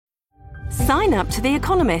Sign up to The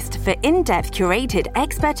Economist for in-depth curated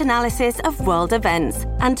expert analysis of world events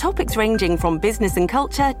and topics ranging from business and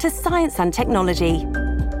culture to science and technology.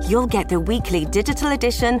 You'll get the weekly digital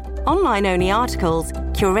edition, online-only articles,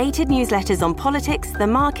 curated newsletters on politics, the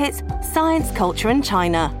markets, science, culture and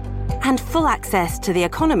China, and full access to The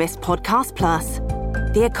Economist Podcast Plus.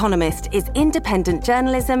 The Economist is independent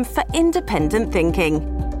journalism for independent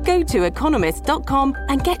thinking. Go to economist.com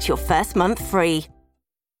and get your first month free.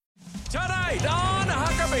 Tonight, Don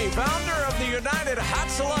Huckabee, founder of the United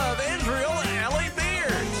Hatzalah of Israel, Ellie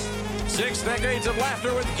Beards. 6 decades of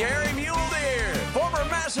laughter with Gary Muldeer. Former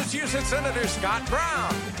Massachusetts Senator Scott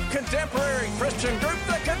Brown. Contemporary Christian group,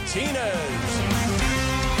 the Katinas.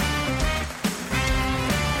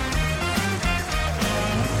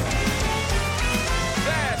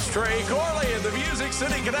 That's Trey Corley in the Music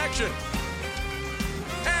City Connection.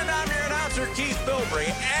 And I'm your announcer, Keith Bilbrey.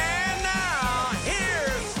 And now,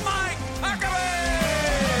 here's Mike Huckabee!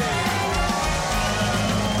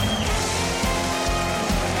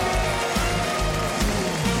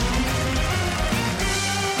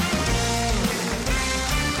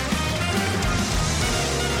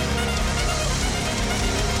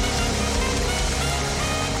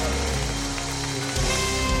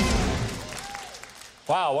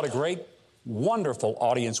 Wow, what a great, wonderful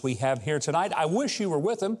audience we have here tonight. I wish you were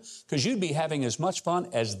with them because you'd be having as much fun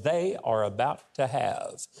as they are about to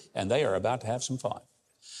have. And they are about to have some fun.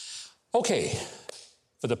 Okay,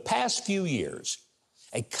 for the past few years,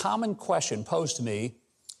 a common question posed to me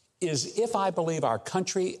is if I believe our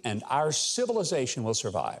country and our civilization will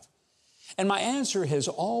survive. And my answer has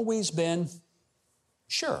always been,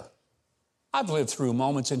 sure. I've lived through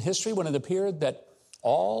moments in history when it appeared that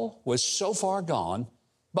all was so far gone,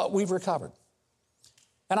 but we've recovered.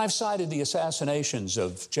 And I've cited the assassinations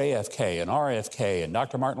of JFK and RFK and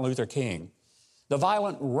Dr. Martin Luther King, the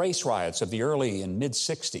violent race riots of the early and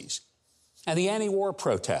mid-'60s, and the anti-war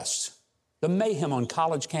protests, the mayhem on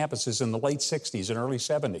college campuses in the late 60s and early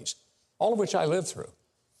 70s, all of which I lived through.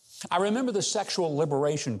 I remember the sexual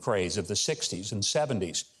liberation craze of the 60s and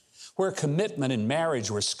 70s, where commitment and marriage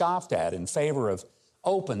were scoffed at in favor of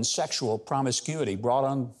open sexual promiscuity brought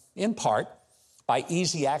on, in part, by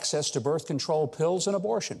easy access to birth control pills and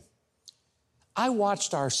abortion. I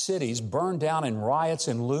watched our cities burn down in riots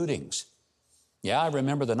and lootings. Yeah, I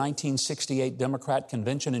remember the 1968 Democrat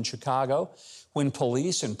convention in Chicago when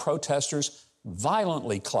police and protesters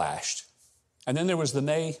violently clashed. And then there was the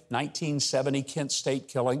May 1970 Kent State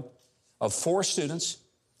killing of 4 students,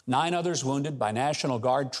 9 others wounded by National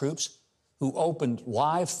Guard troops who opened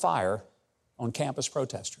live fire on campus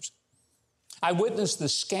protesters. I witnessed the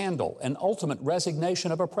scandal and ultimate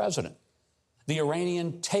resignation of a president, the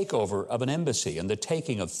Iranian takeover of an embassy, and the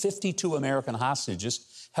taking of 52 American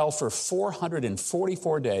hostages held for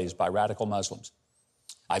 444 days by radical Muslims.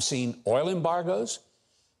 I've seen oil embargoes.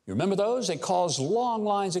 You remember those? They caused long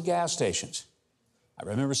lines at gas stations. I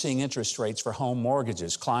remember seeing interest rates for home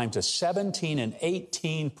mortgages climb to 17 and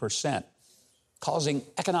 18%, causing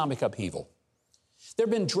economic upheaval. There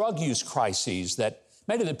have been drug use crises that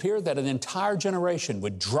made it appear that an entire generation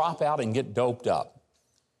would drop out and get doped up.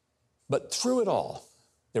 But through it all,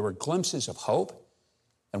 there were glimpses of hope,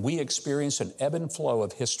 and we experienced an ebb and flow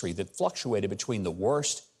of history that fluctuated between the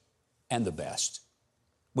worst and the best.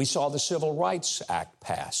 We saw the Civil Rights Act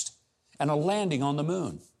passed and a landing on the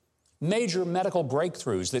moon, major medical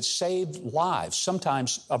breakthroughs that saved lives,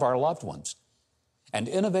 sometimes of our loved ones, and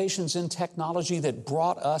innovations in technology that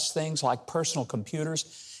brought us things like personal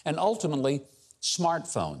computers and ultimately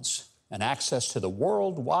smartphones and access to the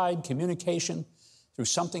worldwide communication through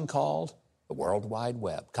something called the World Wide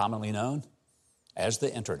Web, commonly known as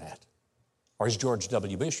the Internet, or as George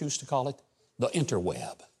W. Bush used to call it, the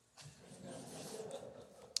interweb.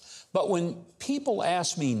 But when people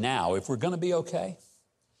ask me now if we're going to be okay,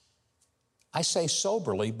 I say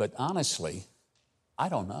soberly but honestly, I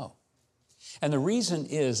don't know. And the reason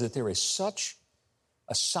is that there is such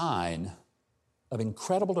a sign of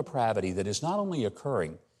incredible depravity that is not only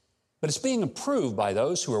occurring, but it's being approved by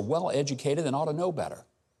those who are well-educated and ought to know better.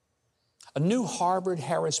 A new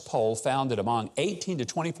Harvard-Harris poll found that among 18 to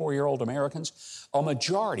 24-year-old Americans, a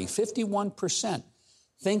majority, 51%,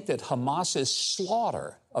 think that Hamas's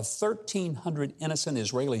slaughter of 1,300 innocent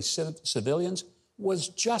Israeli civilians was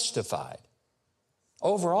justified.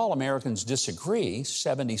 Overall, Americans disagree,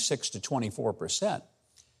 76 to 24%.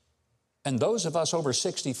 And those of us over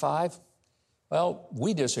 65, well,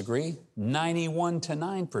 we disagree, 91 to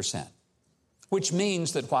 9%, which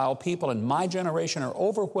means that while people in my generation are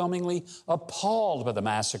overwhelmingly appalled by the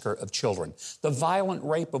massacre of children, the violent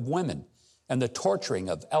rape of women, and the torturing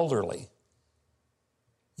of elderly,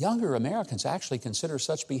 younger Americans actually consider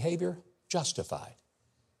such behavior justified.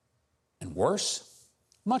 And worse,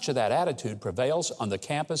 much of that attitude prevails on the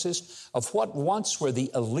campuses of what once were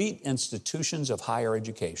the elite institutions of higher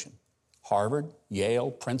education: Harvard,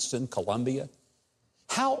 Yale, Princeton, Columbia.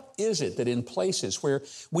 How is it that in places where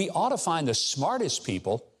we ought to find the smartest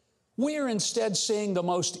people, we are instead seeing the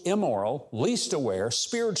most immoral, least aware,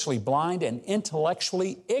 spiritually blind, and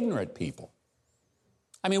intellectually ignorant people?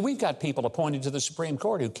 I mean, we've got people appointed to the Supreme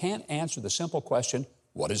Court who can't answer the simple question,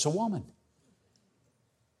 what is a woman?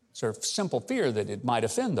 It's a simple fear that it might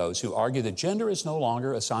offend those who argue that gender is no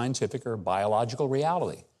longer a scientific or biological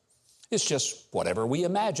reality. It's just whatever we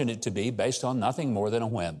imagine it to be based on nothing more than a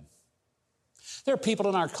whim. There are people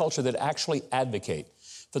in our culture that actually advocate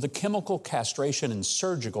for the chemical castration and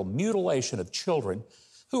surgical mutilation of children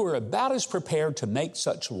who are about as prepared to make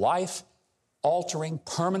such life-altering,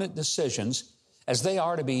 permanent decisions as they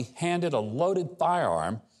are to be handed a loaded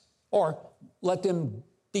firearm or let them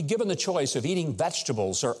be given the choice of eating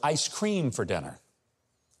vegetables or ice cream for dinner.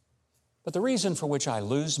 But the reason for which I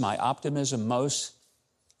lose my optimism most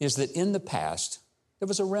is that in the past, there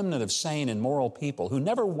was a remnant of sane and moral people who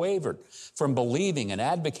never wavered from believing and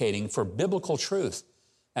advocating for biblical truth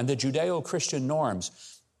and the Judeo-Christian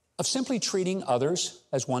norms of simply treating others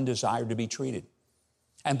as one desired to be treated,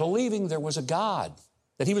 and believing there was a God,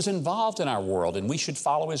 that He was involved in our world and we should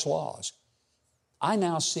follow His laws. I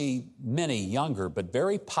now see many younger but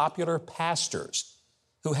very popular pastors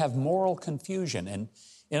who have moral confusion and,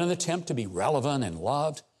 in an attempt to be relevant and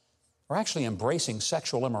loved, are actually embracing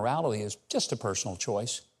sexual immorality as just a personal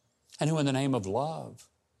choice, and who in the name of love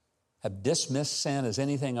have dismissed sin as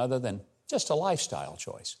anything other than just a lifestyle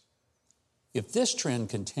choice. If this trend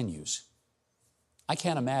continues, I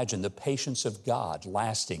can't imagine the patience of God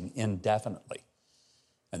lasting indefinitely.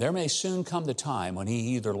 And there may soon come the time when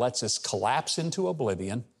He either lets us collapse into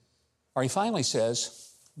oblivion, or He finally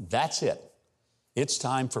says, that's it. It's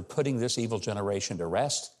time for putting this evil generation to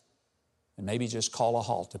rest, and maybe just call a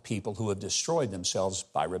halt to people who have destroyed themselves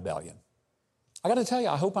by rebellion. I got to tell you,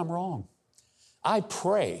 I hope I'm wrong. I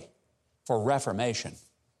pray for reformation,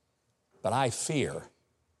 but I fear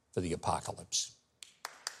for the apocalypse.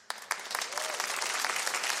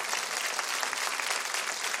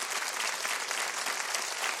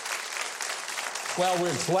 Well,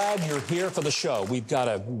 we're glad you're here for the show. We've got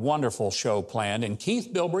a wonderful show planned, and Keith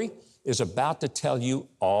Bilbrey is about to tell you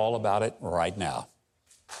all about it right now.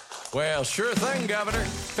 Well, sure thing, Governor.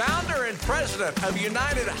 Founder and president of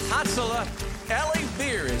United Hatzalah, Eli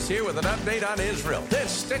Beer, is here with an update on Israel. Then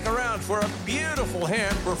stick around for a beautiful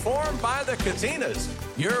hymn performed by the Katinas.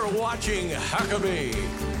 You're watching Huckabee.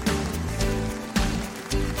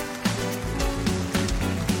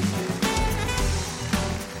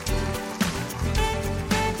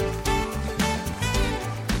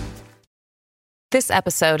 This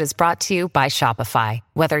episode is brought to you by Shopify.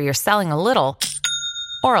 Whether you're selling a little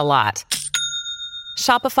or a lot,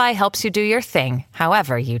 Shopify helps you do your thing,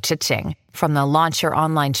 however you cha-ching. From the launch your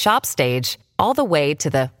online shop stage, all the way to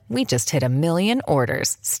the we just hit 1 million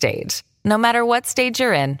orders stage. No matter what stage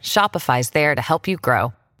you're in, Shopify's there to help you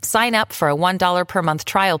grow. Sign up for a $1 per month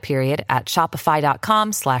trial period at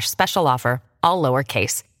shopify.com/special offer, all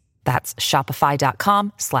lowercase. That's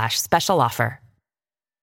shopify.com/special offer.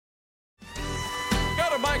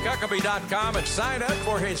 MikeHuckabee.com and sign up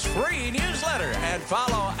for his free newsletter and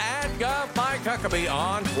follow @GovMikeHuckabee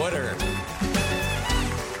on Twitter.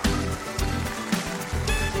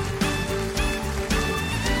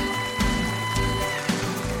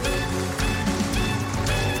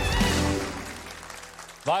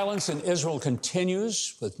 Violence in Israel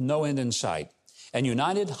continues with no end in sight. And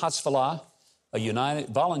United Hatzalah, a United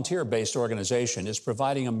volunteer-based organization, is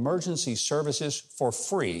providing emergency services for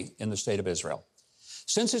free in the state of Israel.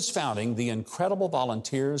 Since its founding, the incredible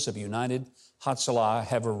volunteers of United Hatzalah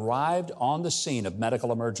have arrived on the scene of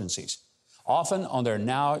medical emergencies, often on their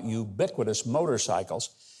now ubiquitous motorcycles,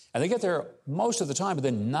 and they get there most of the time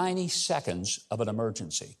within 90 seconds of an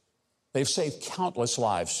emergency. They've saved countless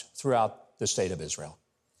lives throughout the state of Israel.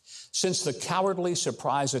 Since the cowardly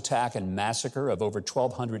surprise attack and massacre of over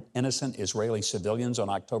 1,200 innocent Israeli civilians on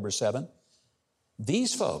October 7,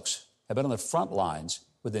 these folks have been on the front lines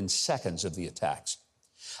within seconds of the attacks.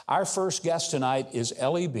 Our first guest tonight is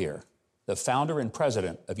Eli Beer, the founder and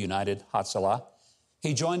president of United Hatzalah.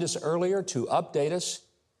 He joined us earlier to update us,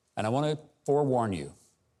 and I want to forewarn you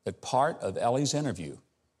that part of Eli's interview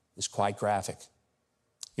is quite graphic.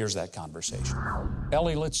 Here's that conversation.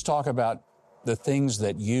 Eli, let's talk about the things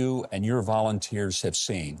that you and your volunteers have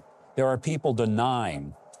seen. There are people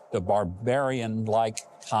denying the barbarian-like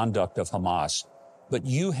conduct of Hamas, but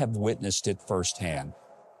you have witnessed it firsthand.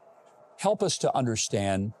 help us to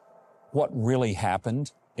understand what really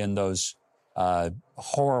happened in those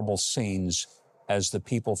horrible scenes as the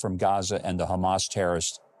people from Gaza and the Hamas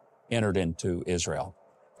terrorists entered into Israel?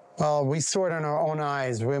 Well, we saw it in our own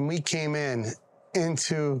eyes when we came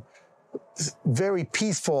into very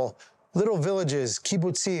peaceful little villages,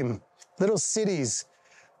 kibbutzim, little cities.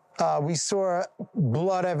 We saw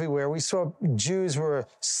blood everywhere. We saw Jews were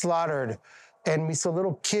slaughtered, and we saw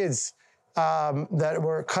little kids that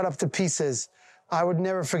were cut up to pieces. I would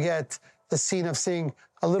never forget the scene of seeing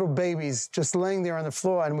a little babies just laying there on the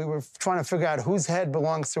floor, and we were trying to figure out whose head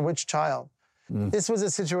belongs to which child. This was a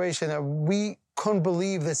situation that we couldn't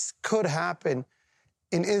believe this could happen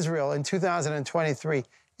in Israel in 2023.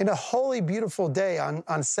 In a holy, beautiful day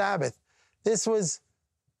on Sabbath. This was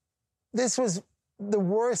the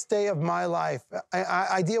worst day of my life.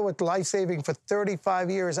 I deal with life-saving for 35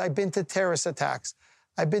 years. I've been to terrorist attacks.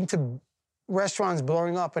 I've been to restaurants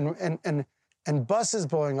blowing up and buses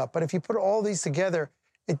blowing up. But if you put all these together,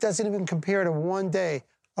 it doesn't even compare to one day,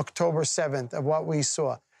 October 7th, of what we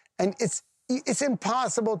saw. And it's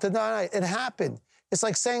impossible to deny it. It happened. It's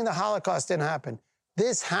like saying the Holocaust didn't happen.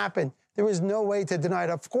 This happened. There is no way to deny it.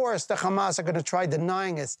 Of course, the Hamas are going to try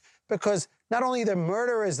denying us because not only they're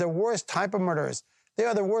murderers, the worst type of murderers, they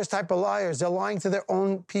are the worst type of liars. They're lying to their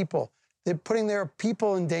own people. They're putting their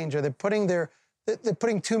people in danger. They're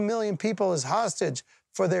putting 2 million people as hostage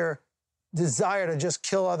for their desire to just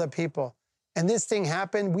kill other people. And this thing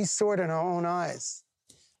happened. We saw it in our own eyes.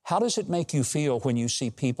 How does it make you feel when you see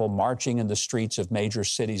people marching in the streets of major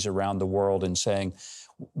cities around the world and saying,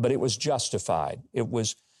 but it was justified. It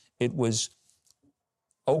was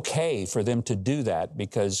okay for them to do that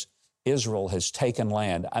because Israel has taken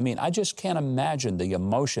land. I mean, I just can't imagine the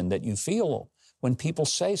emotion that you feel when people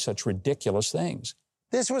say such ridiculous things.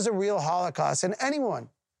 This was a real Holocaust, and anyone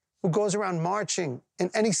who goes around marching in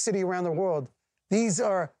any city around the world, these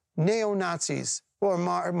are neo-Nazis who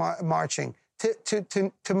are marching.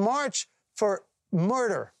 To march for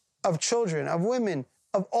murder of children, of women,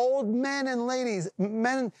 of old men and ladies,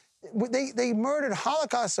 they murdered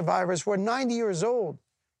Holocaust survivors who are 90 years old.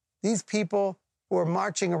 These people who are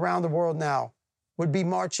marching around the world now would be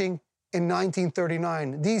marching in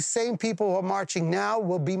 1939. These same people who are marching now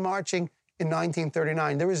will be marching in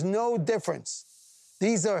 1939. There is no difference.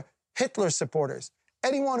 These are Hitler supporters.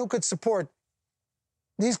 Anyone who could support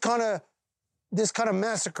this kind of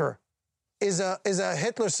massacre is a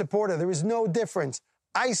Hitler supporter. There is no difference.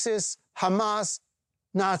 ISIS, Hamas,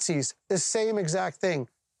 Nazis, the same exact thing.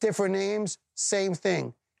 Different names, same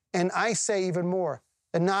thing. And I say even more,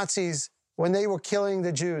 the Nazis, when they were killing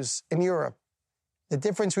the Jews in Europe, the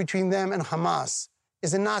difference between them and Hamas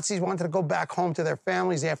is the Nazis wanted to go back home to their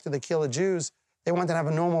families after they kill the Jews. They wanted to have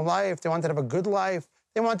a normal life. They wanted to have a good life.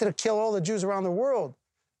 They wanted to kill all the Jews around the world.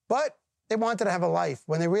 But they wanted to have a life.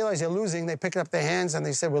 When they realized they're losing, they picked up their hands and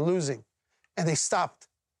they said, we're losing. And they stopped.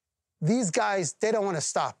 These guys, they don't want to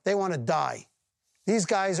stop. They want to die. These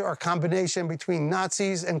guys are a combination between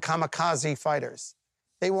Nazis and kamikaze fighters.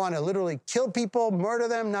 They want to literally kill people, murder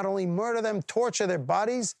them, not only murder them, torture their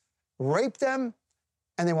bodies, rape them,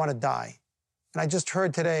 and they want to die. And I just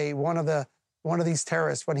heard today one of these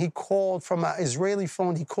terrorists, when he called from an Israeli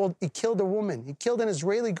phone, he killed a woman. He killed an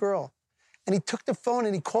Israeli girl. And he took the phone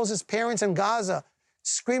and he calls his parents in Gaza,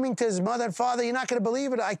 screaming to his mother and father, you're not going to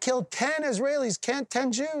believe it. I killed 10 Israelis,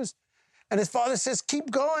 10 Jews. And his father says, keep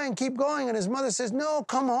going, keep going. And his mother says, no,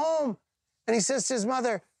 come home. And he says to his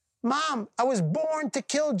mother, Mom, I was born to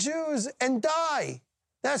kill Jews and die.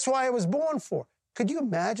 That's why I was born for. Could you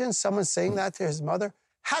imagine someone saying that to his mother?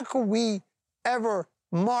 How could we ever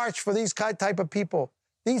march for these type of people?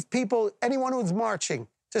 These people, anyone who's marching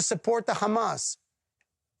to support the Hamas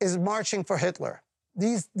is marching for Hitler.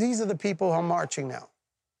 These are the people who are marching now.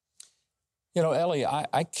 You know, Eli,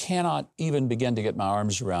 I cannot even begin to get my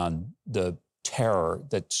arms around the terror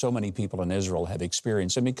that so many people in Israel have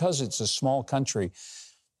experienced. And because it's a small country,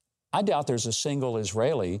 I doubt there's a single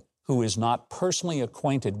Israeli who is not personally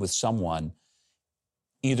acquainted with someone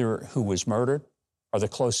either who was murdered or the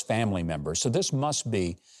close family member. So this must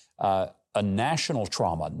be a national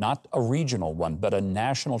trauma, not a regional one, but a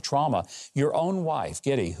national trauma. Your own wife,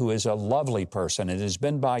 Gitty, who is a lovely person and has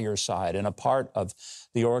been by your side and a part of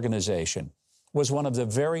the organization, was one of the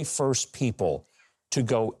very first people to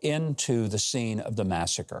go into the scene of the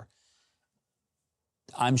massacre.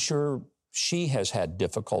 I'm sure she has had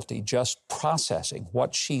difficulty just processing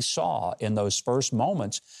what she saw in those first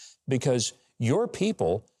moments because your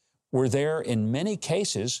people were there in many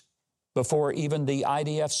cases before even the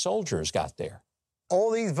IDF soldiers got there.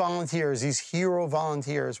 All these volunteers, these hero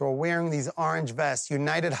volunteers, were wearing these orange vests,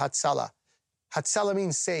 United Hatzalah. Hatzalah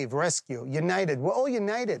means save, rescue, united. We're all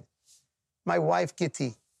united. My wife,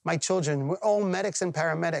 Gitti, my children, we're all medics and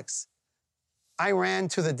paramedics. I ran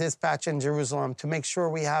to the dispatch in Jerusalem to make sure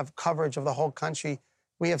we have coverage of the whole country.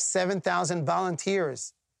 We have 7,000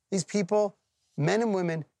 volunteers. These people, men and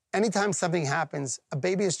women, anytime something happens, a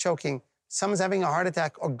baby is choking, someone's having a heart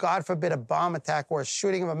attack, or God forbid, a bomb attack or a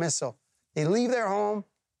shooting of a missile, they leave their home,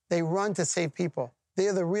 they run to save people. They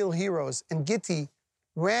are the real heroes. And Gitti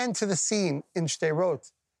ran to the scene in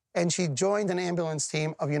Sderot, and she joined an ambulance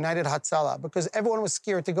team of United Hatzalah because everyone was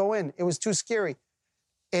scared to go in. It was too scary.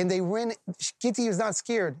 And they ran. Gitti was not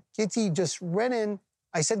scared. Gitti just ran in.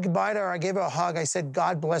 I said goodbye to her. I gave her a hug. I said,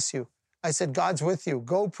 God bless you. I said, God's with you.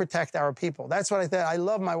 Go protect our people. That's what I said. I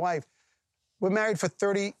love my wife. We're married for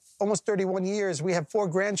almost 31 years. We have 4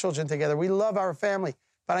 grandchildren together. We love our family.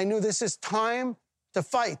 But I knew this is time to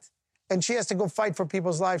fight. And she has to go fight for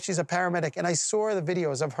people's lives. She's a paramedic. And I saw the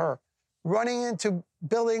videos of her running into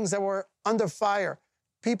buildings that were under fire.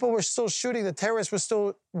 People were still shooting. The terrorists were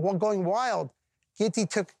still going wild. Gitti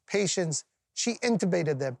took patients. She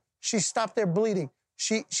intubated them. She stopped their bleeding.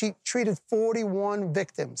 She treated 41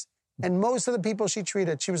 victims. And most of the people she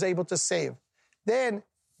treated, she was able to save. Then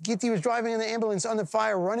Gitti was driving in the ambulance under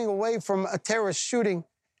fire, running away from a terrorist shooting.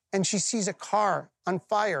 And she sees a car on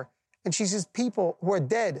fire. And she sees people who are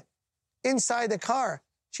dead inside the car.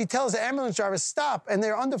 She tells the ambulance driver, stop. And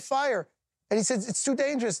they're under fire. And he says, it's too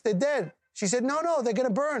dangerous. They're dead. She said, no, they're going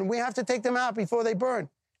to burn. We have to take them out before they burn.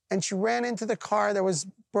 And she ran into the car that was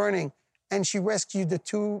burning, and she rescued the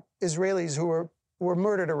 2 Israelis who were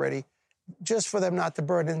murdered already, just for them not to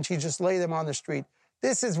burn, and she just laid them on the street.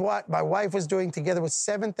 This is what my wife was doing together with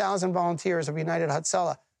 7,000 volunteers of United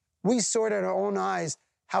Hatzalah. We saw it in our own eyes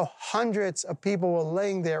how hundreds of people were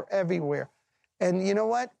laying there everywhere. And you know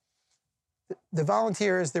what? The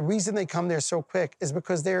volunteers, the reason they come there so quick is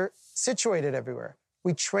because they're situated everywhere.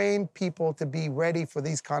 We train people to be ready for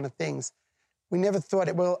these kind of things. We never thought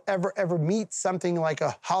it will ever meet something like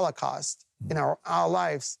a Holocaust in our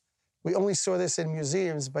lives. We only saw this in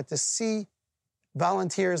museums, but to see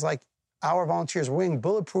volunteers like our volunteers wearing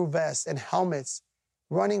bulletproof vests and helmets,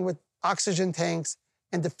 running with oxygen tanks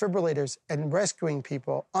and defibrillators and rescuing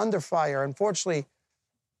people under fire. Unfortunately,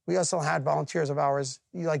 we also had volunteers of ours,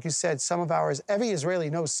 like you said, some of ours, every Israeli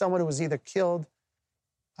knows someone who was either killed,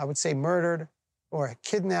 I would say murdered, or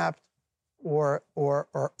kidnapped, or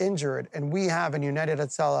injured. And we have in United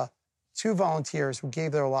Hatzalah 2 volunteers who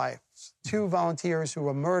gave their lives, 2 volunteers who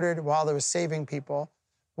were murdered while they were saving people.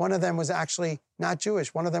 One of them was actually not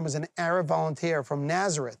Jewish. One of them was an Arab volunteer from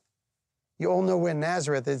Nazareth. You all know where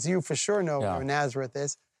Nazareth is. You for sure know where Nazareth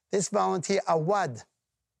is. This volunteer, Awad,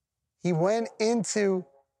 he went into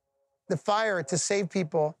the fire to save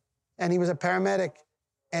people, and he was a paramedic,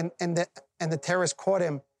 and the terrorists caught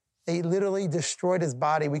him. They literally destroyed his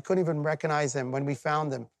body. We couldn't even recognize him when we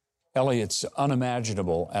found him. Ellie, it's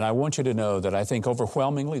unimaginable. And I want you to know that I think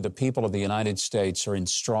overwhelmingly the people of the United States are in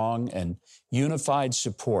strong and unified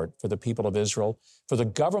support for the people of Israel, for the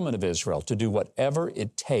government of Israel to do whatever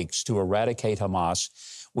it takes to eradicate Hamas.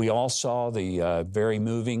 We all saw the very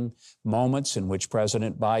moving moments in which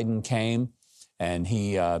President Biden came and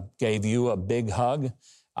he gave you a big hug.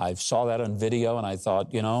 I saw that on video and I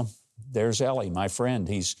thought, there's Ellie, my friend.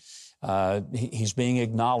 He's being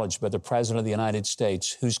acknowledged by the President of the United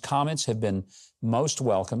States, whose comments have been most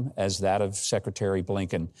welcome, as that of Secretary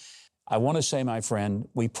Blinken. I want to say, my friend,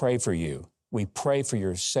 we pray for you. We pray for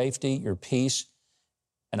your safety, your peace,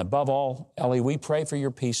 and above all, Ellie, we pray for your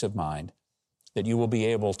peace of mind, that you will be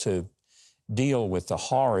able to deal with the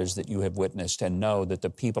horrors that you have witnessed and know that the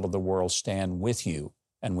people of the world stand with you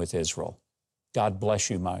and with Israel. God bless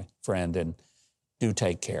you, my friend, and do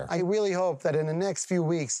take care. I really hope that in the next few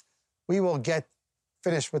weeks, we will get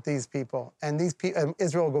finished with these people, and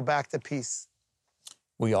Israel will go back to peace.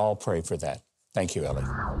 We all pray for that. Thank you, Ellie.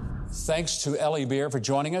 Thanks to Ellie Beer for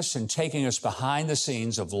joining us and taking us behind the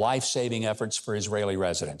scenes of life-saving efforts for Israeli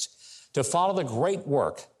residents. To follow the great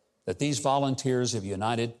work that these volunteers of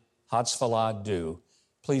United Hatzalah do,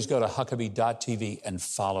 please go to Huckabee.tv and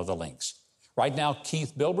follow the links. Right now,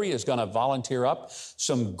 Keith Bilbrey is going to volunteer up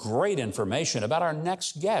some great information about our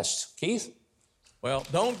next guest. Keith? Well,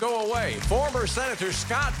 don't go away. Former Senator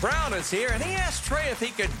Scott Brown is here, and he asked Trey if he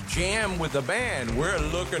could jam with the band. We're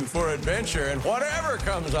looking for adventure and whatever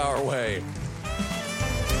comes our way.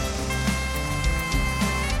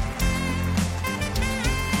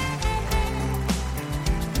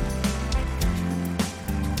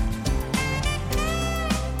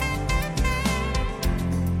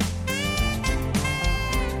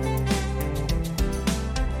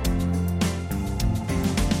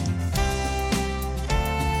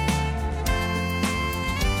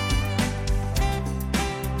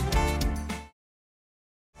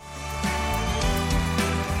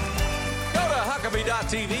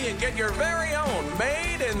 Huckabee.tv and get your very own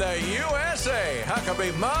Made in the USA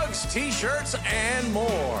Huckabee mugs, T-shirts, and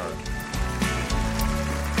more.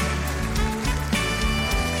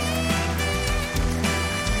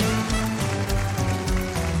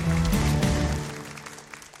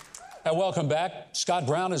 And welcome back. Scott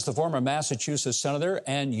Brown is the former Massachusetts Senator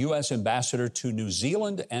and U.S. Ambassador to New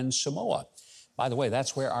Zealand and Samoa. By the way,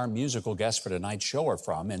 that's where our musical guests for tonight's show are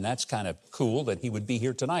from, and that's kind of cool that he would be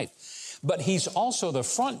here tonight. But he's also the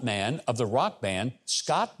front man of the rock band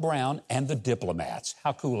Scott Brown and the Diplomats.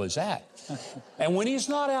 How cool is that? And when he's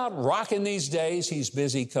not out rocking these days, he's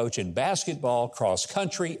busy coaching basketball, cross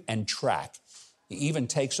country, and track. He even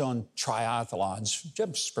takes on triathlons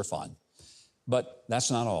just for fun. But that's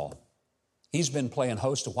not all. He's been playing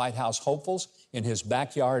host to White House hopefuls in his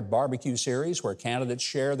Backyard Barbecue series, where candidates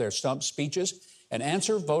share their stump speeches and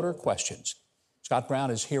answer voter questions. Scott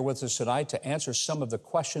Brown is here with us tonight to answer some of the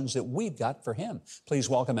questions that we've got for him. Please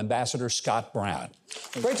welcome Ambassador Scott Brown.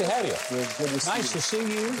 Great to have you. Good to see you. Nice to see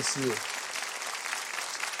you. Good to see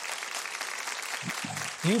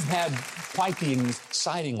you. You've had quite the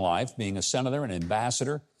exciting life being a senator and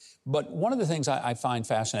ambassador. But one of the things I find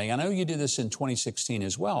fascinating, I know you did this in 2016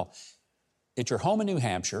 as well. At your home in New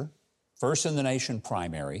Hampshire, first in the nation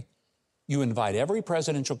primary, you invite every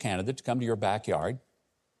presidential candidate to come to your backyard.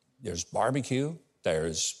 There's barbecue,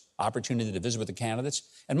 there's opportunity to visit with the candidates,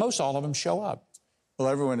 and most all of them show up. Well,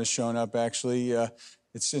 everyone has shown up, actually.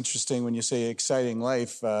 It's interesting when you say exciting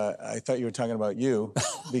life. I thought you were talking about you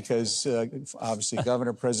because obviously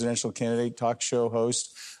governor, presidential candidate, talk show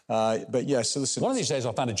host. But yes, so listen. One of these days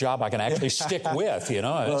I'll find a job I can actually stick with, you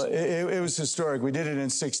know. Well, it was historic. We did it in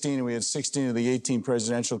 16, and we had 16 of the 18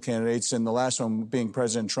 presidential candidates. And the last one being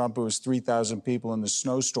President Trump, it was 3,000 people in the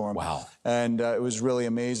snowstorm. Wow. And it was really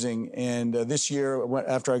amazing. And this year,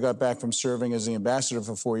 after I got back from serving as the ambassador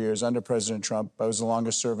for 4 years under President Trump, I was the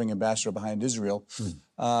longest serving ambassador behind Israel.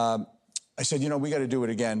 I said, you know, we got to do it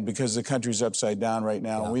again because the country's upside down right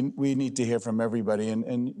now. Yeah. We need to hear from everybody.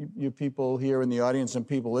 And you people here in the audience and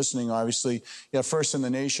people listening, obviously, first in the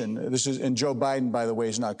nation. And Joe Biden, by the way,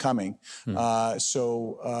 is not coming. Well,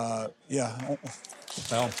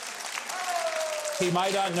 he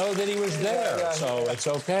might not know that he was there, so it's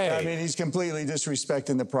okay. I mean, he's completely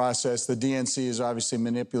disrespecting the process. The DNC has obviously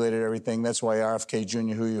manipulated everything. That's why RFK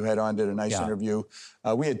Jr., who you had on, did a nice interview.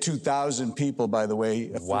 We had 2,000 people, by the way,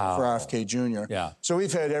 for RFK Jr. Yeah. So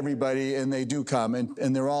we've had everybody, and they do come,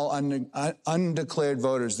 and they're all undeclared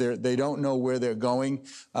voters. They don't know where they're going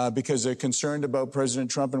because they're concerned about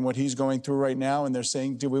President Trump and what he's going through right now, and they're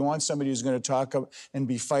saying, do we want somebody who's going to talk and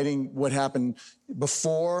be fighting what happened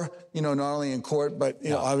before, not only in court, but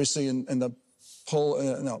obviously in the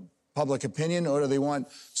public opinion, or do they want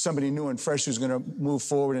somebody new and fresh who's going to move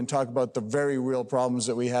forward and talk about the very real problems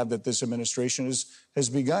that we have that this administration has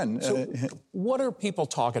begun? So what are people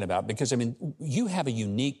talking about? Because, I mean, you have a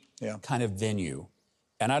unique kind of venue,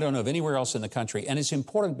 and I don't know of anywhere else in the country, and it's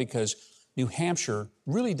important because New Hampshire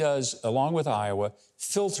really does, along with Iowa,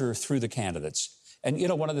 filter through the candidates. And,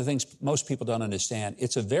 one of the things most people don't understand,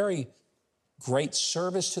 it's a very great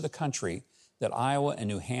service to the country that Iowa and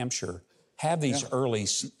New Hampshire have these early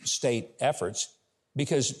state efforts,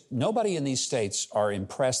 because nobody in these states are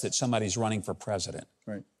impressed that somebody's running for president.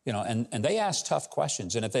 Right. And they ask tough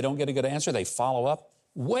questions, and if they don't get a good answer, they follow up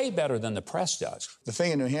way better than the press does. The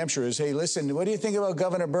thing in New Hampshire is, hey, listen, what do you think about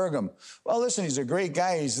Governor Burgum? Well, listen, he's a great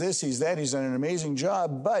guy. He's this, he's that. He's done an amazing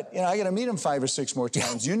job. But, I got to meet him 5 or 6 more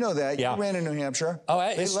times. You know that. You ran in New Hampshire. Oh,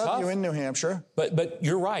 they it's love tough. you in New Hampshire. But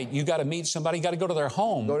you're right. You got to meet somebody. You got to go to their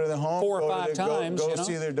home. Go to their home. 4 or 5 times. Go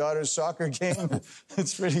see their daughter's soccer game.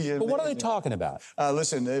 It's pretty amazing. But what are they talking about?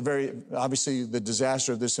 Listen, obviously the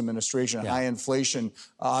disaster of this administration, high inflation,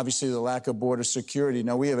 obviously the lack of border security.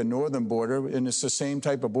 Now, we have a northern border, and it's the same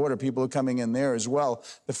type of border. People are coming in there as well.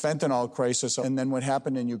 The fentanyl crisis, and then what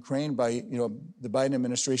happened in Ukraine by, the Biden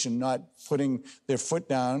administration not putting their foot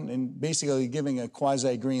down and basically giving a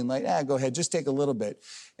quasi-green light. Go ahead, just take a little bit.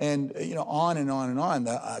 And, on and on and on.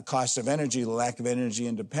 The cost of energy, the lack of energy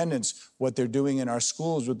independence, what they're doing in our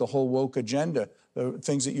schools with the whole woke agenda, the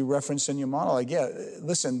things that you referenced in your monologue.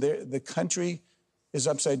 Listen, the country is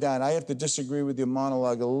upside down. I have to disagree with your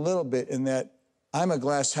monologue a little bit in that I'm a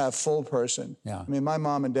glass half full person. Yeah. I mean, my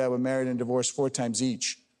mom and dad were married and divorced 4 times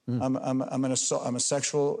each. I'm a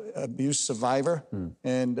sexual abuse survivor,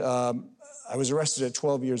 and I was arrested at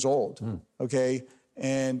 12 years old. Okay,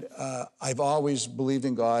 and I've always believed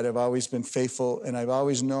in God. I've always been faithful, and I've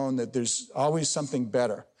always known that there's always something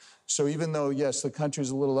better. So even though, yes, the country's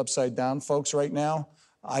a little upside down, folks, right now,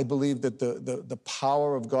 I believe that the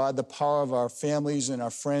power of God, the power of our families and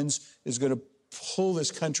our friends is going to pull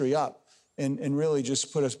this country up. and really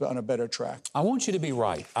just put us on a better track. I want you to be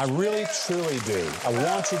right. I really, truly do. I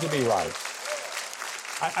want you to be right.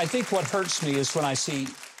 I think what hurts me is when I see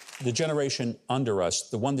the generation under us,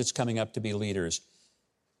 the one that's coming up to be leaders,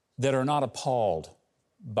 that are not appalled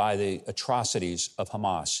by the atrocities of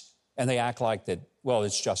Hamas. And they act like that, well,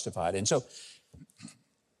 it's justified. And so,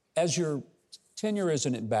 as your tenure as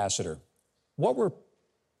an ambassador, what were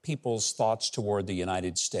people's thoughts toward the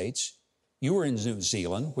United States? You were in New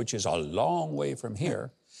Zealand, which is a long way from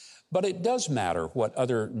here, but it does matter what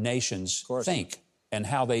other nations think and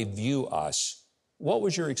how they view us. What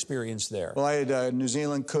was your experience there? Well, I had New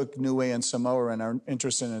Zealand, Cook, Niue, and Samoa, and our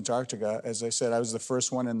interest in Antarctica. As I said, I was the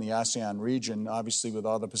first one in the ASEAN region, obviously with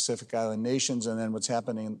all the Pacific Island nations, and then what's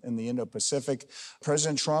happening in the Indo-Pacific.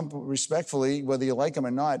 President Trump, respectfully, whether you like him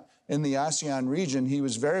or not, in the ASEAN region, he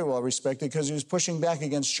was very well respected because he was pushing back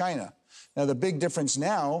against China. Now, the big difference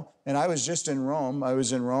now, and I was just in Rome. I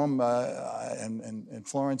was in Rome and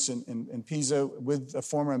Florence and Pisa with a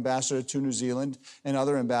former ambassador to New Zealand and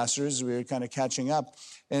other ambassadors. We were kind of catching up.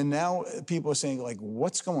 And now people are saying, like,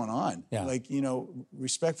 what's going on? Yeah. Like, you know,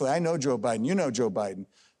 respectfully, I know Joe Biden. You know Joe Biden.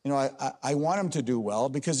 You know, I want him to do well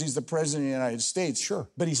because he's the president of the United States. Sure.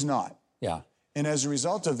 But he's not. Yeah. And as a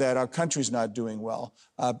result of that, our country's not doing well.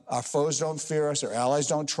 Our foes don't fear us. Our allies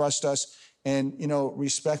don't trust us. And, you know,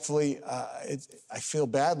 respectfully, I feel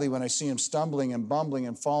badly when I see him stumbling and bumbling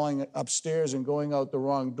and falling upstairs and going out the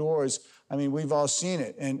wrong doors. I mean, we've all seen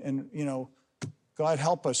it. And you know, God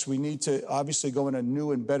help us. We need to obviously go in a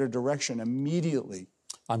new and better direction immediately.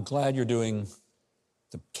 I'm glad you're doing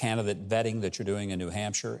the candidate vetting that you're doing in New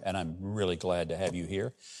Hampshire, and I'm really glad to have you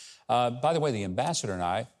here. By the way, the ambassador and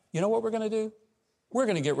I, you know what we're going to do? We're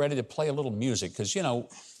going to get ready to play a little music because, you know,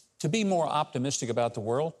 to be more optimistic about the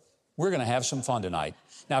world, we're going to have some fun tonight.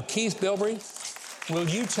 Now, Keith Bilbrey, will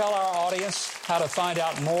you tell our audience how to find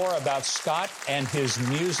out more about Scott and his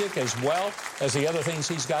music as well as the other things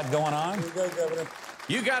he's got going on? Here you go, Governor.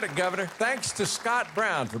 You got it, Governor. Thanks to Scott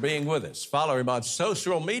Brown for being with us. Follow him on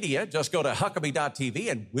social media. Just go to Huckabee.tv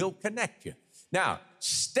and we'll connect you. Now,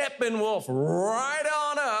 Steppenwolf right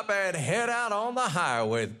on up and head out on the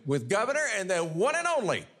highway with Governor and the one and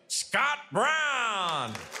only Scott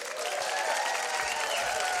Brown.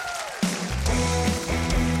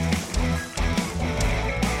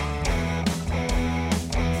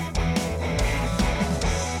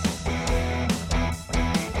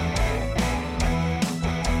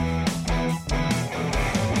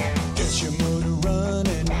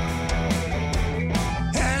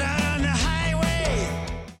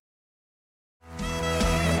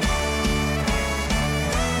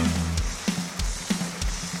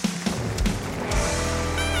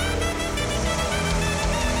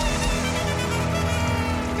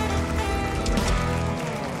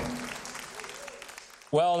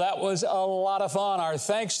 Well, that was a lot of fun. Our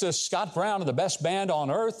thanks to Scott Brown of the best band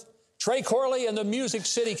on earth. Trey Corley and the Music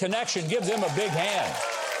City Connection. Give them a big hand.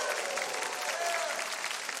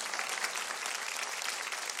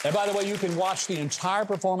 And by the way, you can watch the entire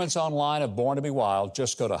performance online of Born to Be Wild.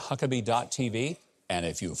 Just go to Huckabee.tv. And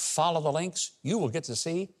if you follow the links, you will get to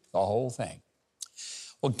see the whole thing.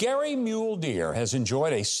 Well, Gary Mule Deer has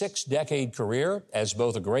enjoyed a 6-decade career as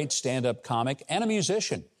both a great stand-up comic and a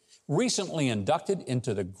musician. Recently inducted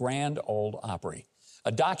into the Grand Ole Opry.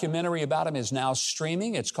 A documentary about him is now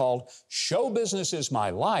streaming. It's called Show Business is My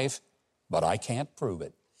Life, but I Can't Prove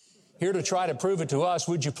It. Here to try to prove it to us,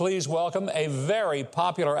 would you please welcome a very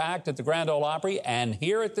popular act at the Grand Ole Opry and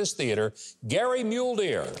here at this theater, Gary Mule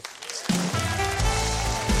Deer.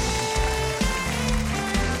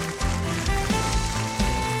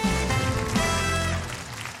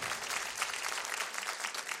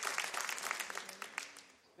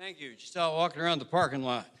 Thank you. Just out walking around the parking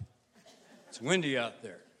lot. It's windy out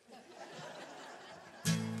there.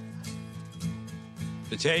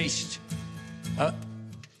 The taste. A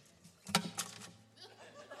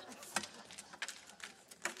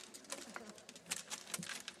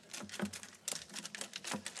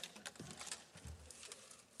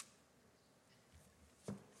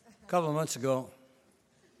couple of months ago,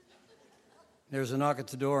 there was a knock at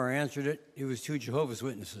the door. I answered it. It was 2 Jehovah's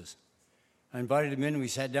Witnesses. I invited them in. We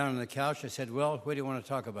sat down on the couch. I said, well, what do you want to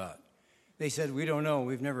talk about? They said, we don't know.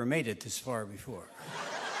 We've never made it this far before.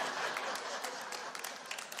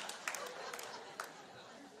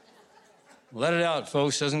 Let it out,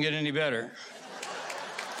 folks. Doesn't get any better.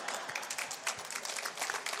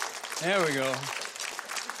 There we go.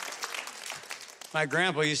 My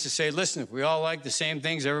grandpa used to say, listen, if we all like the same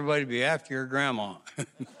things, everybody would be after your grandma.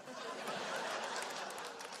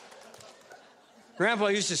 Grandpa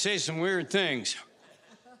used to say some weird things.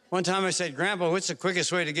 One time I said, Grandpa, what's the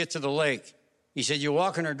quickest way to get to the lake? He said, you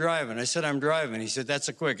walking or driving? I said, I'm driving. He said, that's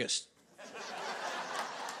the quickest.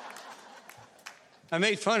 I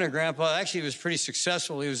made fun of Grandpa. Actually, he was pretty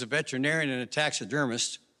successful. He was a veterinarian and a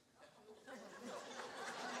taxidermist.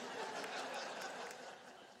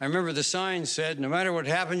 I remember the sign said, no matter what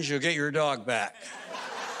happens, you'll get your dog back.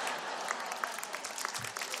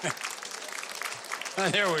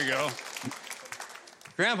 There we go.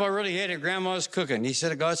 Grandpa really hated Grandma's cooking. He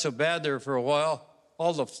said it got so bad there for a while,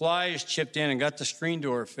 all the flies chipped in and got the screen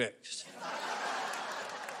door fixed.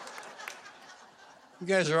 You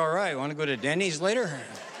guys are all right. Want to go to Denny's later?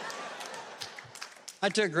 I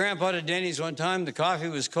took Grandpa to Denny's one time. The coffee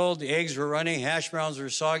was cold, the eggs were runny, hash browns were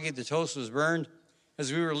soggy, the toast was burned.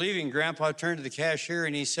 As we were leaving, Grandpa turned to the cashier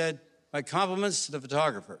and he said, my compliments to the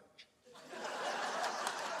photographer.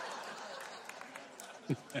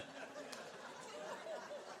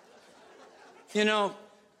 You know,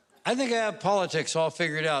 I think I have politics all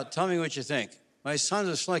figured out. Tell me what you think. My son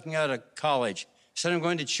was flunking out of college. I said, I'm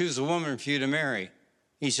going to choose a woman for you to marry.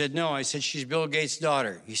 He said, no. I said, she's Bill Gates'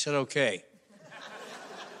 daughter. He said, okay.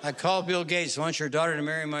 I called Bill Gates, I want your daughter to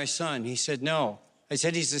marry my son. He said, no. I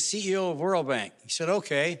said, he's the CEO of World Bank. He said,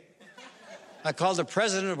 okay. I called the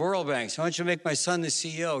president of World Bank, so I want you to make my son the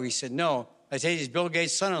CEO. He said, no. I said, he's Bill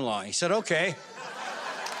Gates' son-in-law. He said, okay.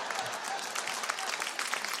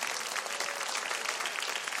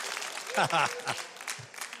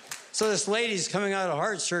 So this lady's coming out of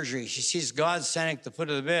heart surgery. She sees God standing at the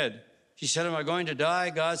foot of the bed. She said, am I going to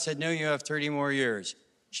die? God said, no, you have 30 more years.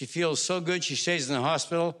 She feels so good, she stays in the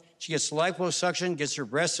hospital. She gets liposuction, gets her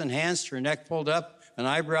breasts enhanced, her neck pulled up, an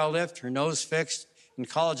eyebrow lift, her nose fixed, and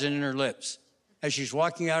collagen in her lips. As she's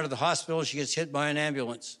walking out of the hospital, she gets hit by an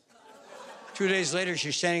ambulance. 2 days later,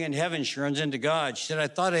 she's standing in heaven. She runs into God. She said, I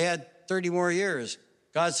thought I had 30 more years.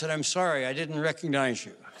 God said, I'm sorry, I didn't recognize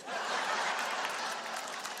you.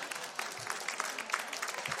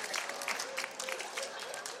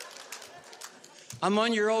 I'm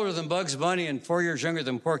 1 year older than Bugs Bunny and 4 years younger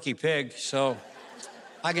than Porky Pig, so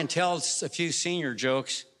I can tell a few senior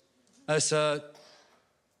jokes. Harriet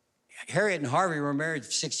and Harvey were married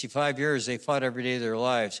for 65 years. They fought every day of their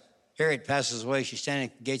lives. Harriet passes away. She's standing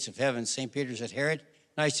at the gates of heaven. St. Peter said, Harriet,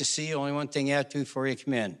 nice to see you. Only one thing you have to do before you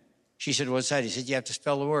come in. She said, what's that? He said, you have to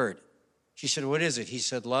spell the word. She said, what is it? He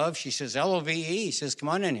said, love. She says, L-O-V-E. He says, come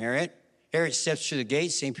on in, Harriet. Harriet steps through the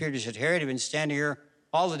gate. St. Peter said, Harriet, I've been standing here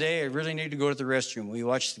all the day. I really need to go to the restroom. Will you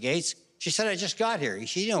watch the gates? She said, I just got here.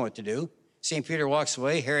 She didn't know what to do. St. Peter walks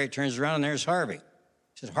away. Harriet turns around, and there's Harvey. He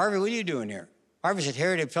said, Harvey, what are you doing here? Harvey said,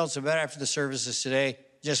 Harriet, I felt so bad after the services today.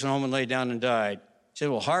 Just went home and laid down and died. He said,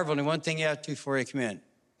 well, Harvey, only one thing you have to do before you come in.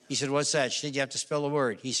 He said, what's that? She said, you have to spell a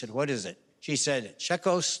word. He said, what is it? She said,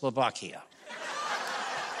 Czechoslovakia.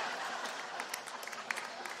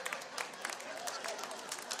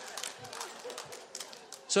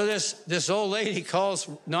 So this old lady calls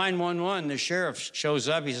 911. The sheriff shows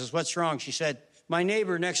up. He says, what's wrong? She said, my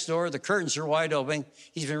neighbor next door, the curtains are wide open.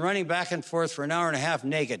 He's been running back and forth for an hour and a half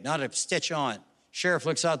naked, not a stitch on. Sheriff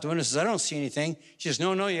looks out the window and says, I don't see anything. She says,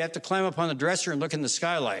 no, you have to climb up on the dresser and look in the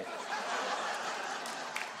skylight.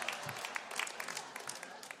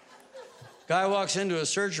 Guy walks into a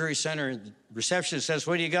surgery center, and the receptionist says,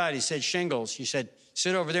 what do you got? He said, shingles. She said,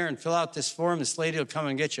 sit over there and fill out this form. This lady will come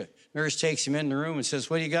and get you. Nurse takes him in the room and says,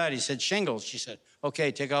 what do you got? He said, shingles. She said,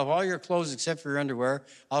 okay, take off all your clothes except for your underwear.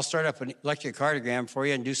 I'll start up an electrocardiogram for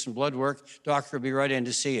you and do some blood work. Doctor will be right in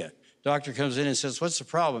to see you. Doctor comes in and says, what's the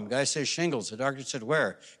problem? Guy says, shingles. The doctor said,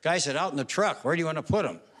 where? Guy said, out in the truck. Where do you want to put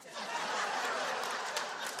them?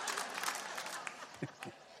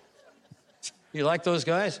 You like those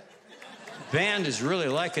guys? Band is really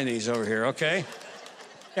liking these over here, okay?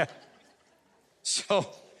 Yeah. So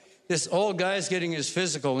this old guy's getting his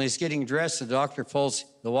physical, and he's getting dressed. The doctor pulls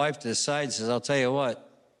the wife to the side and says, I'll tell you what,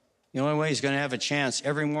 the only way he's going to have a chance,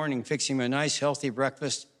 every morning fix him a nice, healthy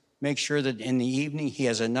breakfast. Make sure that in the evening he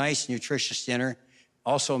has a nice, nutritious dinner.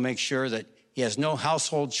 Also make sure that he has no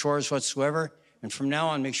household chores whatsoever. And from now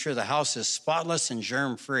on, make sure the house is spotless and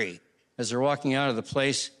germ-free. As they're walking out of the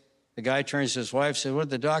place, the guy turns to his wife and said, what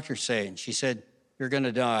did the doctor say? And she said, you're going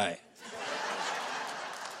to die.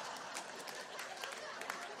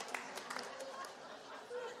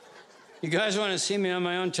 You guys want to see me on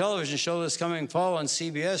my own television show this coming fall on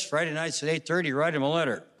CBS, Friday nights at 8:30, write him a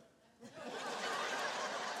letter.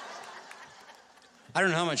 I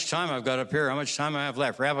don't know how much time I've got up here, how much time I have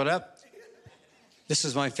left. Wrap it up. This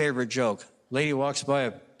is my favorite joke. Lady walks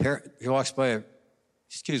by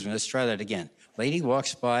let's try that again. Lady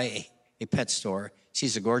walks by a pet store,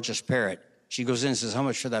 sees a gorgeous parrot. She goes in and says, how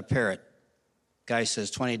much for that parrot? Guy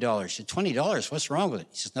says, $20. She said, $20? What's wrong with it?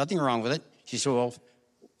 He says, nothing wrong with it. She said, well,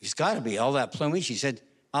 it's got to be all that plumage. She said,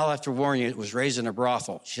 I'll have to warn you, it was raised in a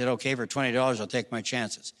brothel. She said, okay, for $20, I'll take my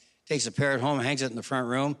chances. Takes the parrot home, hangs it in the front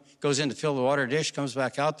room, goes in to fill the water dish, comes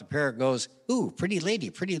back out. The parrot goes, ooh, pretty lady,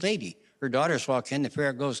 pretty lady. Her daughters walk in. The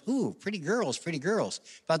parrot goes, ooh, pretty girls, pretty girls.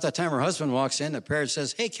 About that time, her husband walks in. The parrot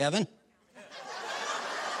says, hey, Kevin.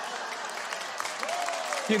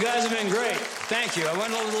 You guys have been great. Thank you. I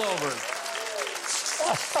went a little over.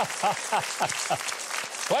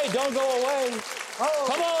 Wait, don't go away. Oh.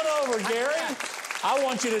 Come on over, Gary. I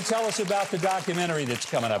want you to tell us about the documentary that's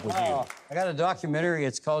coming up with you. I got a documentary.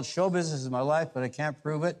 It's called Show Business is My Life, but I can't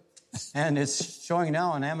prove it. And it's showing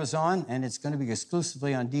now on Amazon, and it's going to be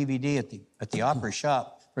exclusively on DVD at the Opry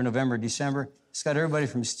Shop for November, December. It's got everybody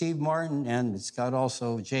from Steve Martin, and it's got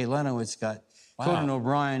also Jay Leno. It's got Conan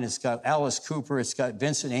O'Brien. It's got Alice Cooper. It's got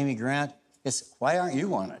Vincent Amy Grant. Why aren't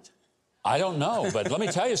you on it? I don't know, but let me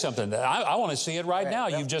tell you something. I want to see it right now.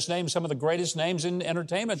 You've just named some of the greatest names in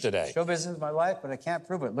entertainment today. Show Business is My Life, but I can't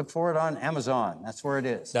prove it. Look for it on Amazon. That's where it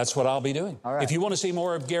is. That's what I'll be doing. All right. If you want to see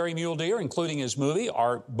more of Gary Mule Deer, including his movie,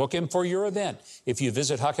 or book him for your event, if you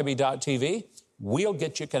visit Huckabee.tv, we'll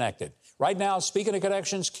get you connected. Right now, speaking of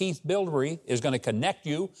connections, Keith Bildery is going to connect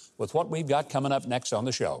you with what we've got coming up next on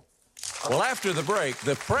the show. Well, after the break,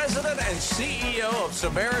 the president and CEO of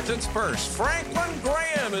Samaritan's Purse, Franklin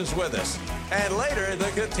Graham, is with us. And later, the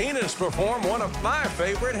Katinas perform one of my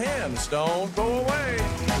favorite hymns, Don't Go Away.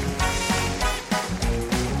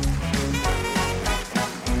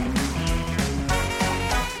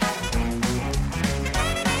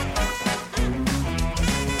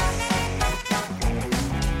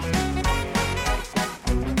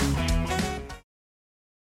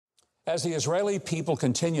 As the Israeli people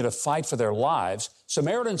continue to fight for their lives,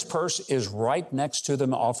 Samaritan's Purse is right next to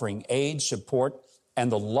them, offering aid, support,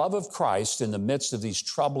 and the love of Christ in the midst of these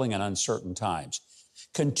troubling and uncertain times.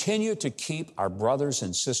 Continue to keep our brothers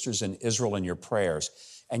and sisters in Israel in your prayers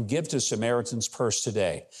and give to Samaritan's Purse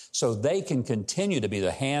today so they can continue to be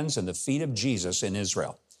the hands and the feet of Jesus in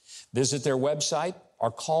Israel. Visit their website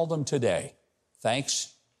or call them today.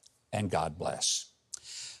 Thanks, and God bless.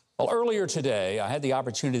 Well, earlier today, I had the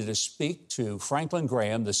opportunity to speak to Franklin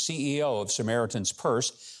Graham, the CEO of Samaritan's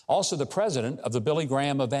Purse, also the president of the Billy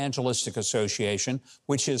Graham Evangelistic Association,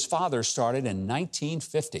 which his father started in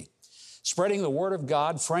 1950. Spreading the word of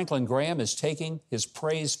God, Franklin Graham is taking his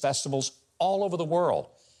praise festivals all over the world,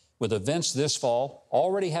 with events this fall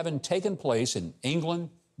already having taken place in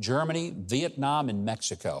England, Germany, Vietnam, and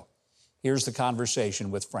Mexico. Here's the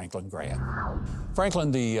conversation with Franklin Graham.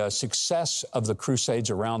 Franklin, the success of the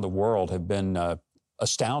Crusades around the world have been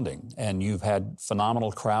astounding, and you've had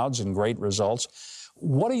phenomenal crowds and great results.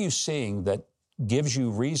 What are you seeing that gives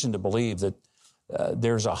you reason to believe that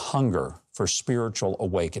there's a hunger for spiritual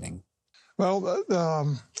awakening? Well,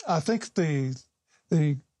 I think the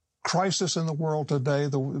crisis in the world today,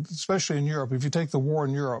 especially in Europe, if you take the war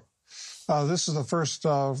in Europe, this is the first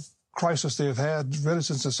crisis they've had really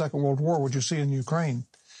since the Second World War, which you see in Ukraine.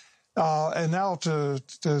 And now to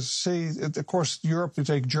see, of course, Europe, you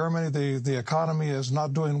take Germany, the economy is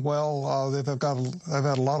not doing well. They've had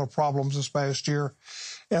a lot of problems this past year.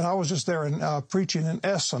 And I was just there preaching in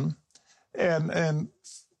Essen, and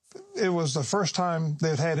it was the first time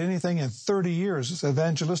they'd had anything in 30 years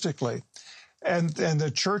evangelistically. And the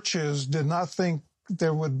churches did not think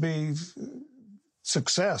there would be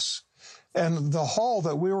success. And the hall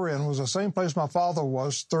that we were in was the same place my father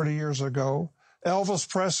was 30 years ago. Elvis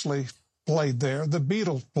Presley played there. The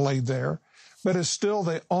Beatles played there. But it's still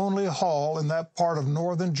the only hall in that part of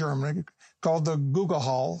northern Germany called the Guga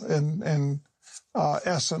Hall in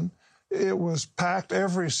Essen. It was packed.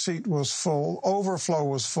 Every seat was full. Overflow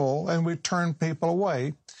was full. And we turned people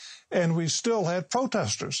away. And we still had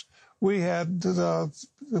protesters. We had the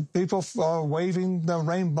people waving the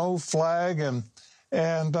rainbow flag and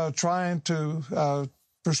trying to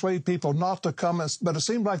persuade people not to come. But it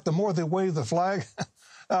seemed like the more they waved the flag,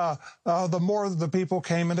 the more the people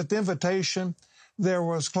came. And at the invitation, there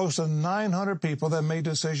was close to 900 people that made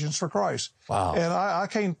decisions for Christ. Wow. And I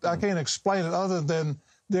can't explain it other than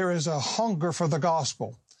there is a hunger for the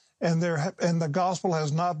gospel. And the gospel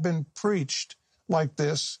has not been preached like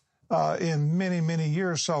this in many, many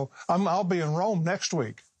years. So I'll be in Rome next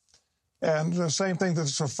week. And the same thing,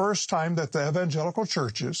 that's the first time that the evangelical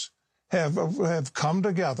churches have come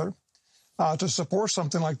together to support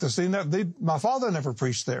something like this. My father never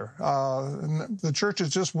preached there. The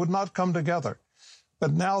churches just would not come together.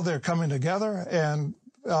 But now they're coming together, and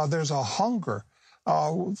there's a hunger.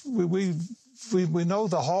 We know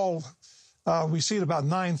the hall We seat about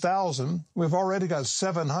 9,000. We've already got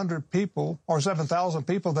 700 people or 7,000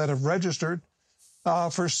 people that have registered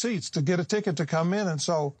for seats to get a ticket to come in. And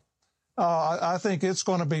so I think it's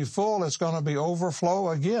going to be full. It's going to be overflow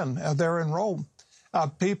again there in Rome.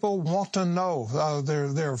 People want to know.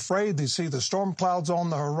 They're afraid. They see the storm clouds on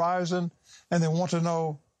the horizon, and they want to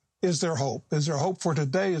know, is there hope? Is there hope for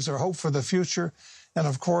today? Is there hope for the future? And,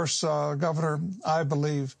 of course, Governor, I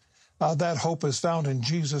believe that hope is found in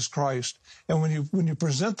Jesus Christ. And when you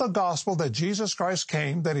present the gospel that Jesus Christ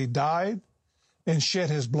came, that he died and shed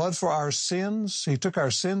his blood for our sins, he took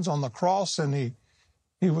our sins on the cross, and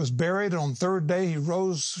he was buried, and on the third day he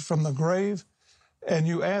rose from the grave, and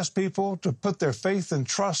you ask people to put their faith and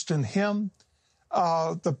trust in him,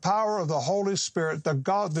 the power of the Holy Spirit,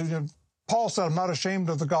 Paul said, I'm not ashamed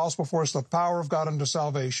of the gospel, for it's the power of God unto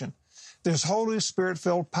salvation. There's Holy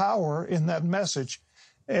Spirit-filled power in that message.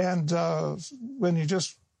 And when you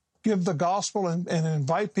just give the gospel and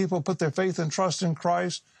invite people to put their faith and trust in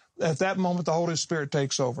Christ, at that moment the Holy Spirit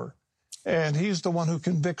takes over. And he's the one who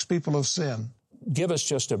convicts people of sin. Give us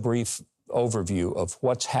just a brief overview of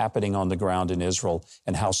what's happening on the ground in Israel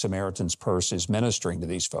and how Samaritan's Purse is ministering to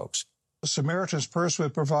these folks. Samaritan's Purse,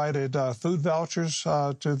 we've provided food vouchers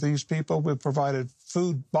to these people. We've provided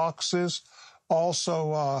food boxes,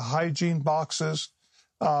 also hygiene boxes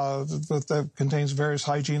that contains various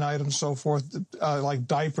hygiene items, so forth, like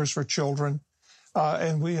diapers for children.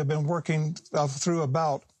 And we have been working through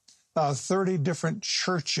about 30 different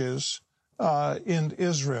churches in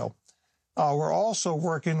Israel. We're also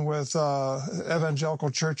working with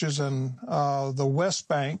evangelical churches in the West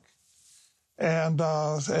Bank and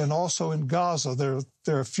also in Gaza.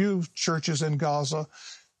 There are a few churches in Gaza,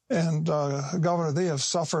 and Governor, they have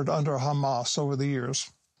suffered under Hamas over the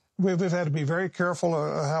years. We've had to be very careful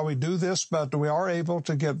how we do this, but we are able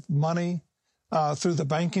to get money through the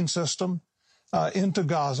banking system into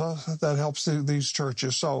Gaza that helps these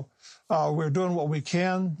churches. So we're doing what we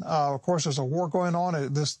can. Of course, there's a war going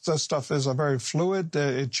on. This stuff is very fluid.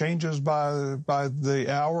 It changes by the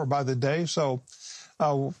hour, by the day. So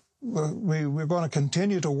we're going to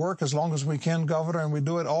continue to work as long as we can, Governor, and we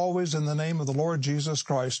do it always in the name of the Lord Jesus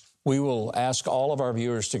Christ. We will ask all of our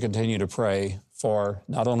viewers to continue to pray for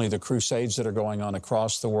not only the crusades that are going on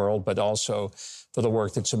across the world, but also for the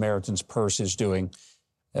work that Samaritan's Purse is doing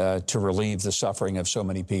to relieve the suffering of so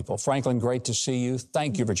many people. Franklin, great to see you.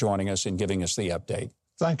 Thank you for joining us and giving us the update.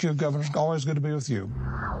 Thank you, Governor. Always good to be with you.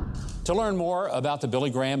 To learn more about the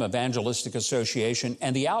Billy Graham Evangelistic Association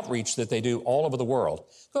and the outreach that they do all over the world,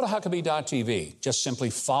 go to Huckabee.tv. Just simply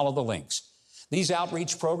follow the links. These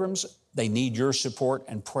outreach programs, they need your support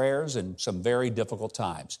and prayers in some very difficult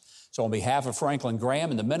times. So on behalf of Franklin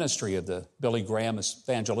Graham and the ministry of the Billy Graham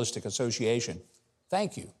Evangelistic Association,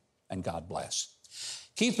 thank you and God bless.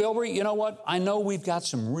 Keith Bilbrey, you know what? I know we've got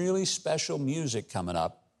some really special music coming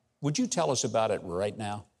up. Would you tell us about it right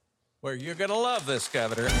now? Well, you're going to love this,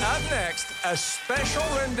 Governor. Up next, a special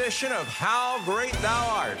rendition of How Great Thou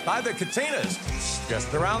Art by the Katinas.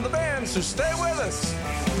 Just around the bend, so stay with us.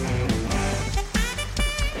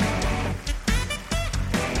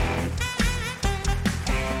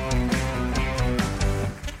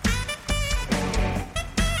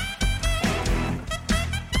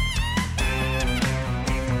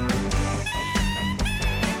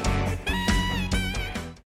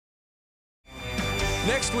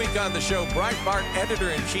 Next week on the show, Breitbart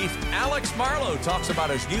editor-in-chief Alex Marlow talks about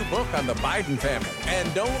his new book on the Biden family.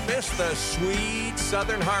 And don't miss the sweet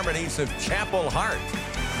southern harmonies of Chapel Hart.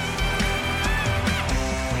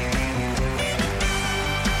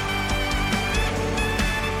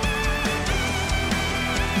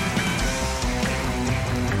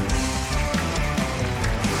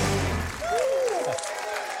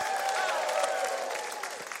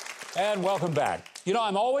 And welcome back. You know,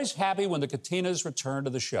 I'm always happy when the Katinas return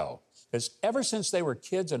to the show, because ever since they were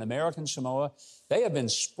kids in American Samoa, they have been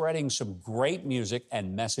spreading some great music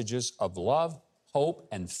and messages of love, hope,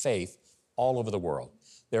 and faith all over the world.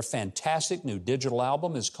 Their fantastic new digital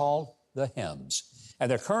album is called The Hymns,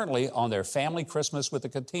 and they're currently on their Family Christmas with the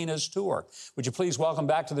Katinas tour. Would you please welcome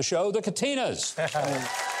back to the show, the Katinas?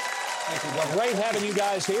 Great having you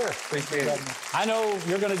guys here. Appreciate it. I know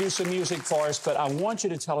you're going to do some music for us, but I want you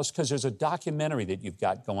to tell us, because there's a documentary that you've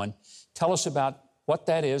got going. Tell us about what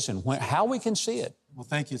that is and how we can see it. Well,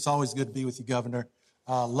 thank you. It's always good to be with you, Governor.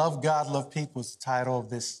 Love God, Love People is the title of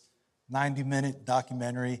this 90-minute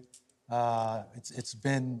documentary. It's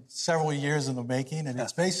been several years in the making, and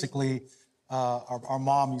it's basically, our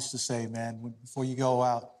mom used to say, man, before you go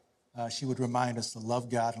out, she would remind us to love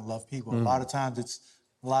God and love people. A lot of times it's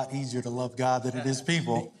a lot easier to love God than it is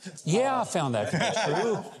people. Yeah, I found that to be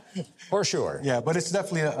true, for sure. Yeah, but it's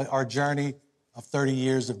definitely our journey of 30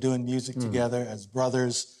 years of doing music together as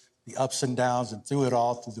brothers, the ups and downs, and through it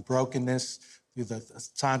all, through the brokenness, through the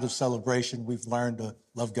times of celebration, we've learned to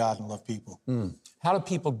love God and love people. How do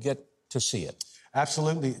people get to see it?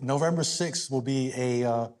 Absolutely. November 6th will be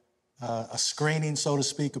a screening, so to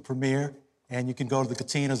speak, a premiere, and you can go to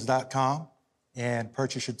thekatinas.com and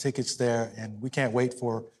purchase your tickets there, and we can't wait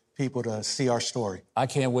for people to see our story. I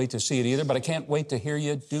can't wait to see it either, but I can't wait to hear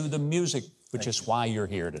you do the music, which is why you're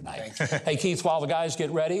here tonight. Hey, Keith, while the guys get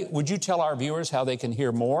ready, would you tell our viewers how they can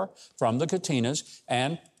hear more from the Katinas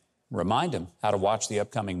and remind them how to watch the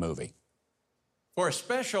upcoming movie? For a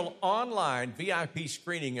special online VIP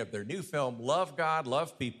screening of their new film, Love God,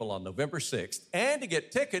 Love People, on November 6th, and to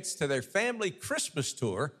get tickets to their family Christmas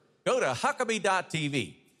tour, go to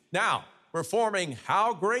Huckabee.tv. Now, performing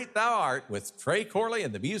How Great Thou Art with Trey Corley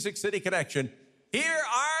and the Music City Connection, here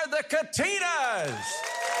are the Katinas!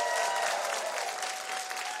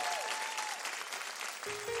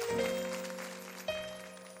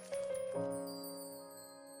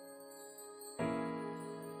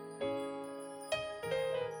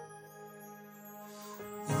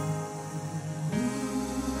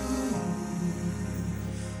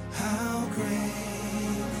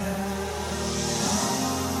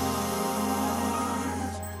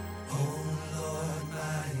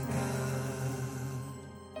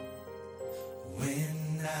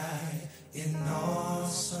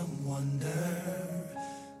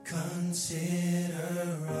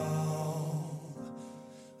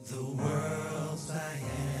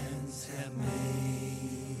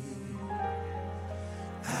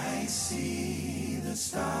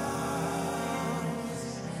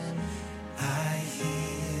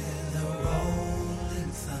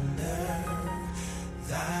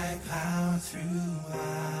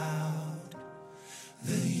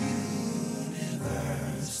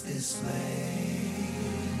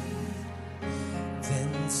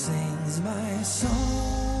 Then sings my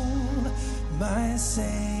soul, my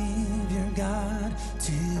Savior God,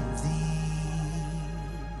 to thee.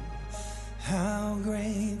 How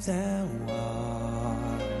great thou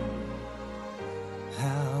art,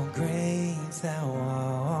 how great thou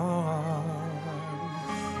art.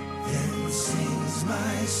 Then sings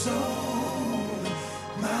my soul,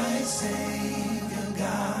 my Savior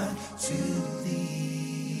God, to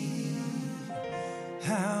thee.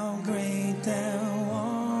 How great thou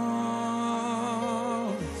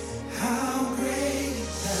art, how great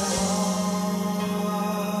thou art.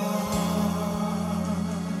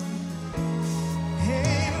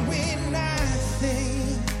 And when I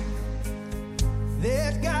think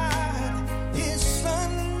that God, his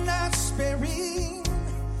son not sparing,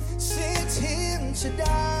 sent him to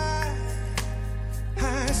die,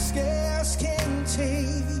 I scarce can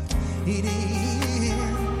take it in.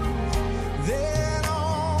 Then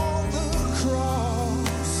on the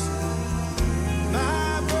cross,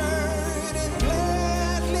 my burden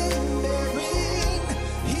gladly bearing,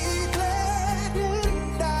 he gladly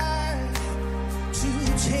died to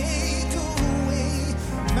take away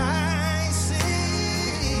my sin.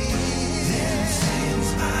 Then sings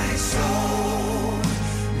my soul,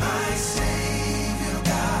 my Savior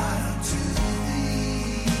God, to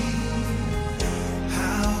thee.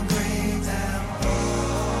 How great thou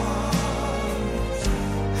art,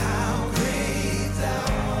 how great thou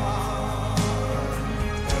art.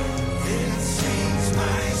 Then sings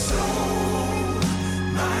my soul,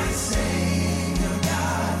 my Savior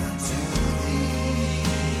God, to thee.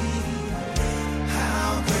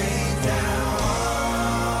 How great thou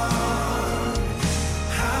art,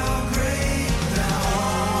 how great thou art.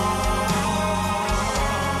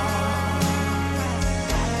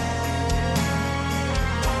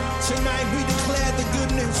 Tonight we declare the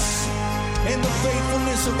goodness and the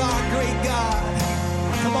faithfulness of our great God.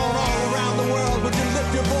 Come on, all around the world, would you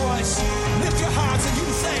lift your voice, lift your hearts, and you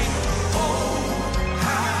sing, oh,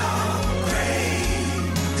 how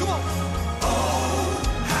great. Come on. Oh,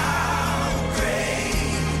 how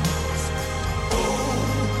great. Oh,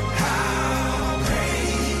 how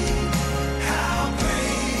great. How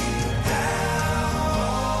great thou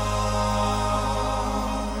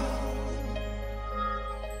art.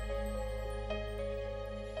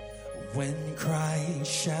 When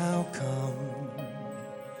Christ shall come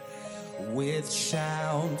with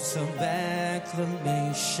shouts of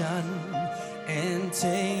acclamation and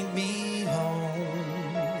take me home,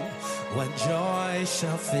 what joy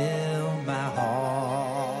shall fill my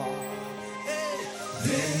heart.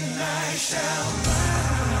 Then I shall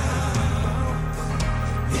bow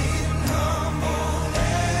in humble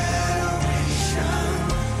adoration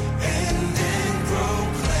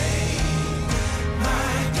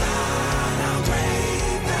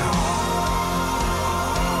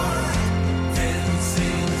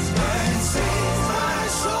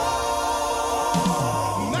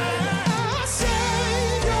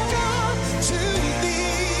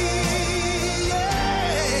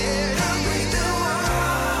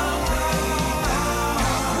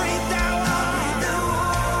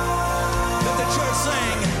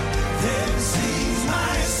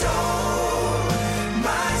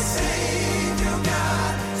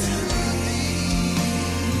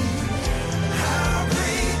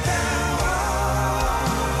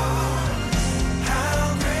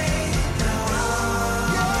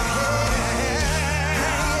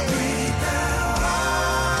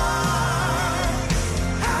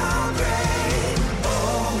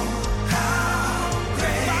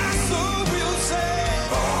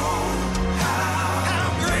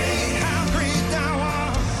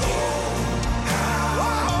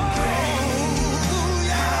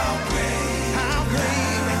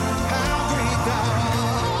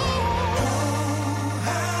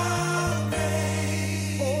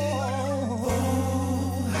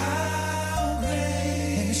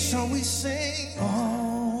we sing.